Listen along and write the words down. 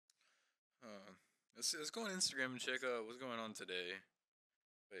Let's go on Instagram and check out what's going on today.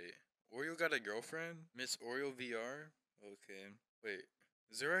 Wait, Oreo got a girlfriend? Miss Oreo VR? Okay. Wait,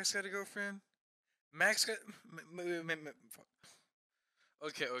 Xerox got a girlfriend? Max got. Fuck.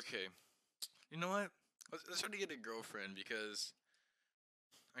 Okay, okay. You know what? Let's try to get a girlfriend because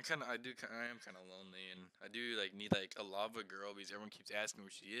I am kind of lonely and I do like need like a lava girl because everyone keeps asking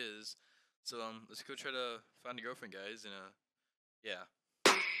where she is. So let's go try to find a girlfriend, guys. And yeah.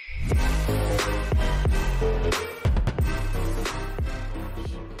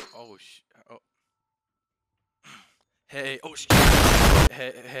 Oh sh. Oh. Hey. Oh sh.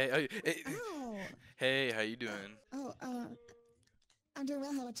 Hey. Hey. Hey. Oh, Hey. How you doing? oh, I'm doing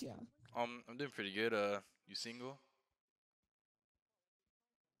well. How about you? I'm doing pretty good. You single?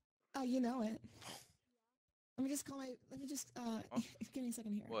 Oh, you know it. Let me just call my. Let me just. Huh? Give me a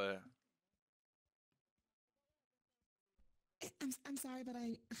second here. What? I'm sorry, but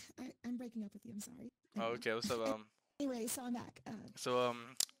I'm breaking up with you. I'm sorry. Oh, okay. What's up? Anyway, so I'm back. So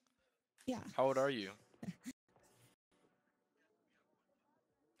Yeah. how old are you?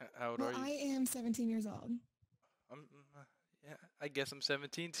 How old Well, are you? I am 17 years old. Yeah. I guess I'm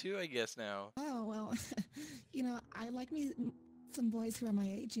 17 too. I guess now. Oh well, I like me some boys who are my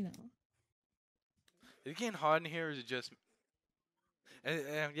age. Is it getting hot in here, or is it just? And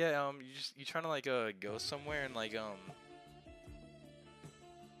yeah. You trying to like go somewhere and like cuddle?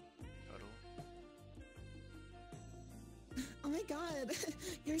 Oh my God,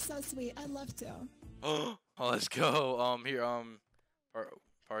 you're so sweet. I'd love to. Oh, let's go. Here par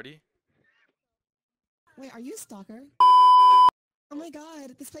party. Wait, are you a stalker? Oh my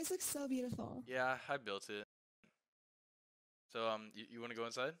God, this place looks so beautiful. Yeah, I built it. So you want to go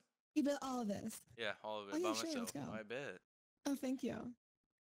inside? You built all of this. Yeah, all of Oh it by yeah, sure. Let's myself. go. I bet. Oh, thank you.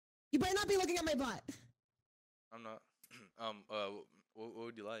 You better not be looking at my butt. I'm not. What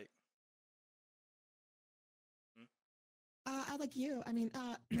would you like? Hmm? I like you. I mean,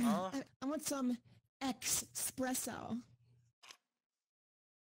 Huh? I want some espresso.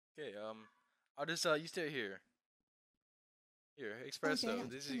 Okay. I'll just you stay here. Here, Okay, espresso.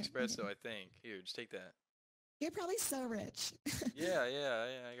 This is okay, espresso, okay. I think. Here, just take that. You're probably so rich. Yeah, yeah.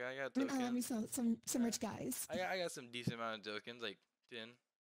 I got I mean, I love me tokens. some rich guys. I got some decent amount of tokens, like 10.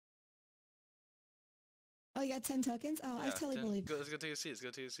 Oh, you got 10 tokens? Oh, I Yeah, totally 10. believe. Let's go take a seat. Let's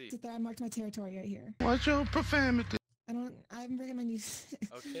go take a seat. Sit there. I marked my territory right here. What's your profanity? I'm bringing my niece.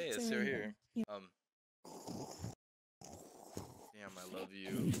 Okay, so let's sit right here. Yeah. Damn, I love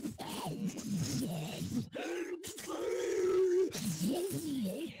you.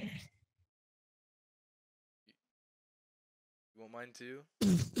 You want mine too?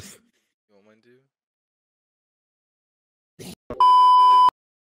 You want mine too?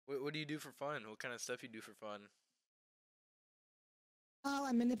 What do you do for fun? What kind of stuff you do for fun? Oh,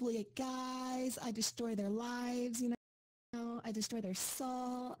 I manipulate guys. I destroy their lives. I destroy their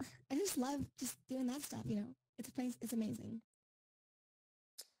soul. I just love just doing that stuff. It's amazing.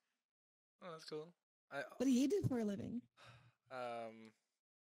 Oh, that's cool. What do you do for a living? Um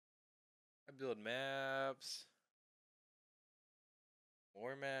I build maps,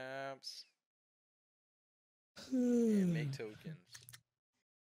 more maps, and make tokens.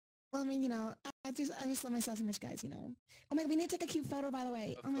 Well, I mean, I just love myself some rich guys. Oh my God, we need to take a cute photo, by the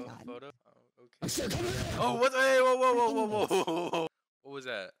way. Oh my God. Photo? Oh, okay. Oh, what? Hey, whoa. What was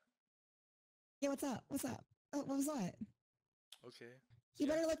that? Yeah, what's up? What's up? Oh, what was that? Okay. You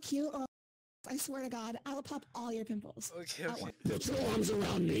better look cute, or I swear to God, I will pop all your pimples. Okay. Put your arms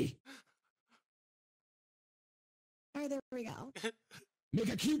around me. All right, there we go.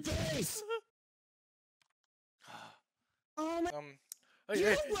 Make a cute face. Oh my. Hey,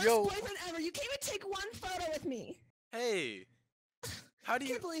 You're the worst yo. boyfriend ever. You can't even take one photo with me. Hey. How do I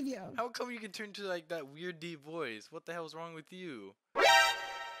you? can't believe you. How come you can turn to like that weird deep voice? What the hell's wrong with you?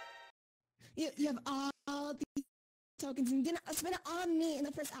 You have all these tokens and you didn't spend it on me in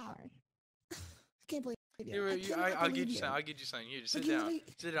the first hour. I can't believe you. Here, I cannot I'll get believe you something. I'll get you something. Here, just sit Like, you down. literally-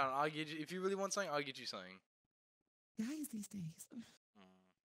 Sit down. I'll get you. If you really want something, I'll get you something. Guys these days.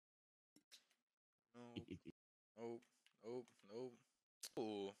 No. Nope.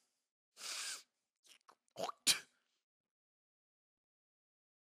 Oh.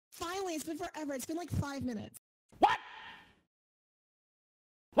 Finally, it's been forever. It's been like 5 minutes. What?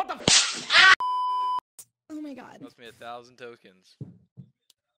 What the? Oh my God. Cost me 1,000 tokens.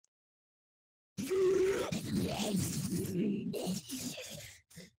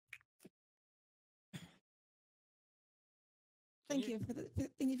 Thank you for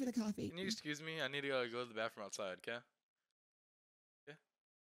the coffee. Can you excuse me? I need to go to the bathroom outside, okay?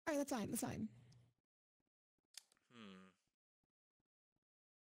 All right, that's fine. That's fine.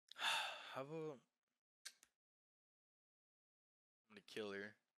 How about kill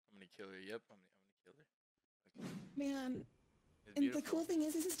her. I'm gonna kill her. Yep, I'm gonna kill her. Okay. Man, It's and the beautiful. cool thing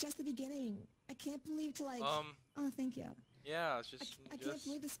is, this is just the beginning. I can't believe to like. Oh, thank you. Yeah, it's just I can't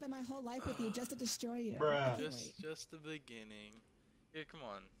believe to spend my whole life with you just to destroy you. Bruh. just the beginning. Here, come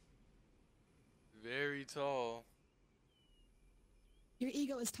on. Very tall. Your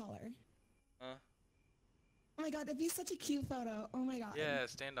ego is taller. Huh? Oh my god, that'd be such a cute photo. Oh my god. Yeah,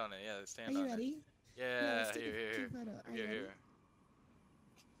 stand on it. Yeah, stand Are on you it. ready? Yeah, let's take a here. cute photo. Are you Here, ready? here.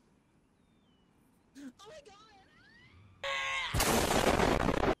 Oh my god.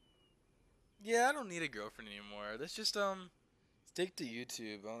 Yeah, I don't need a girlfriend anymore. Let's just stick to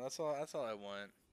YouTube. That's all I want.